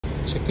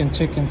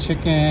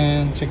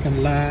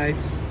Truckin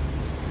Lights.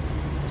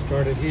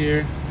 Started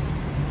here.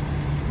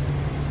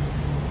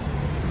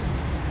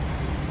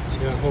 It's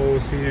got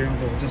holes here,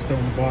 just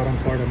on the bottom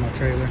part of my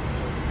trailer.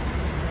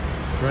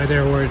 Right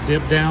there where it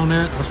dipped down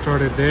at, I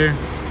started there,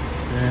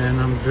 and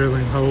I'm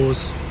drilling holes,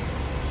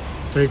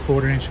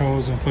 3/4 inch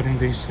holes, and putting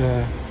these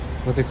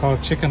what they call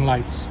chicken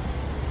lights.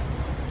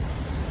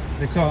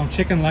 They call them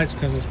chicken lights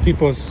because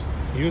people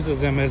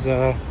uses them as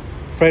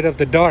afraid of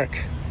the dark.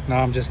 No,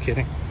 I'm just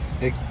kidding.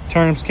 The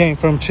terms came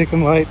from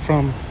chicken light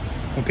from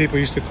when people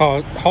used to call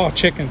it haul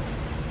chickens.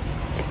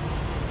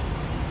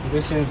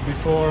 This is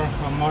before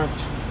I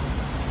marked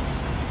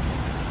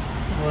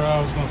where I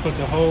was going to put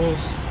the holes.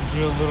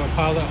 Drill a little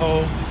pilot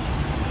hole,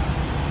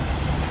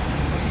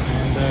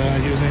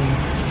 and using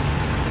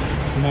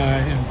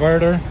my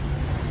inverter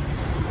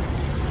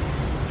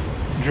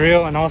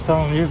drill, and also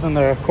I'm using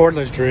the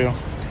cordless drill.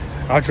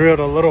 I drilled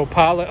a little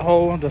pilot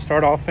hole to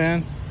start off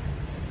in,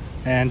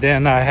 and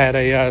then I had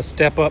a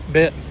step up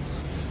bit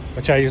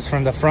which I used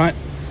from the front,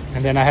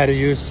 and then I had to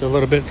use a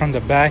little bit from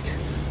the back,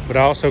 but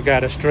I also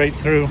got a straight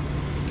through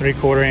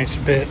 3/4 inch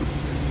bit.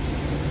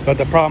 But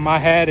the problem I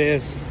had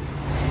is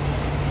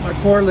my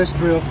cordless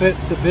drill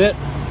fits the bit,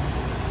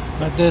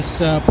 but this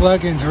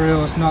plug-in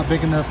drill is not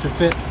big enough to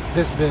fit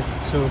this bit,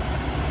 so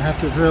I have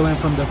to drill in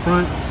from the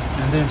front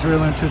and then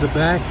drill into the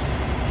back,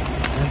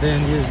 and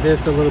then use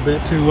this a little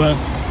bit to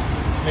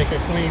make a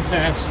clean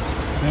pass.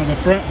 Now the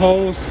front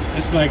holes,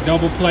 it's like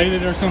double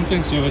plated or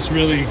something, so it's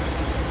really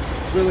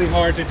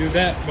hard to do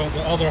that, but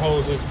the other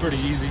holes is pretty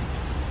easy.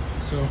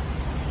 So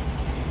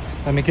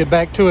let me get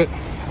back to it.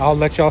 I'll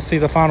let y'all see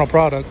the final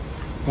product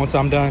once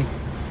I'm done.